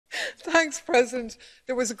Thanks, President.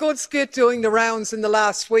 There was a good skit doing the rounds in the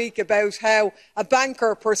last week about how a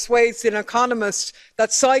banker persuades an economist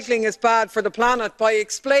that cycling is bad for the planet by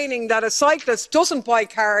explaining that a cyclist doesn't buy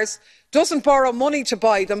cars, doesn't borrow money to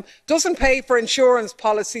buy them, doesn't pay for insurance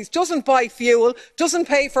policies, doesn't buy fuel, doesn't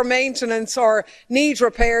pay for maintenance or need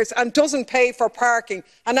repairs, and doesn't pay for parking.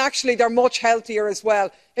 And actually they're much healthier as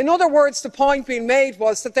well. In other words, the point being made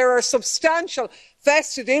was that there are substantial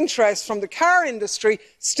vested interests from the car industry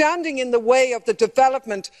standing in the way of the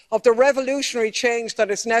development of the revolutionary change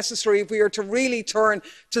that is necessary if we are to really turn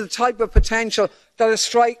to the type of potential that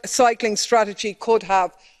a cycling strategy could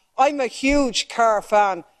have. I'm a huge car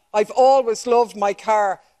fan. I've always loved my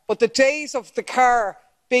car, but the days of the car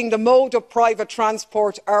being the mode of private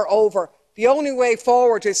transport are over. The only way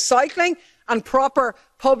forward is cycling and proper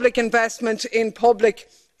public investment in public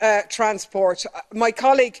transport. My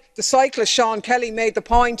colleague, the cyclist Sean Kelly, made the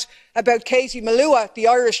point about Katie Malua, the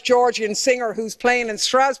Irish-Georgian singer who's playing in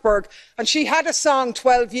Strasbourg, and she had a song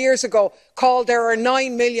 12 years ago called "There are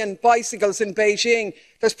 9 million bicycles in Beijing."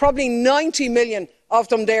 There's probably 90 million of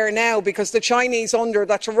them there now, because the Chinese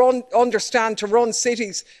understand to run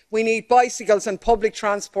cities we need bicycles and public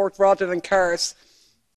transport rather than cars.